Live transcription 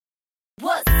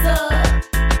What's up?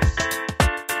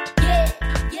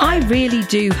 I really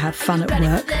do have fun at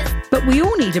work, but we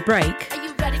all need a break.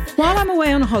 While I'm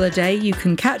away on holiday, you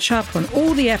can catch up on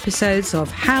all the episodes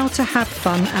of How to Have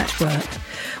Fun at Work,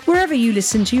 wherever you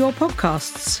listen to your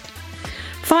podcasts.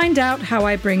 Find out how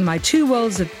I bring my two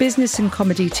worlds of business and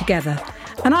comedy together,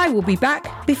 and I will be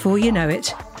back before you know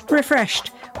it,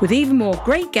 refreshed with even more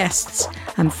great guests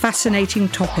and fascinating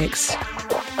topics.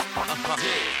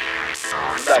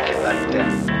 Back in that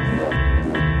day.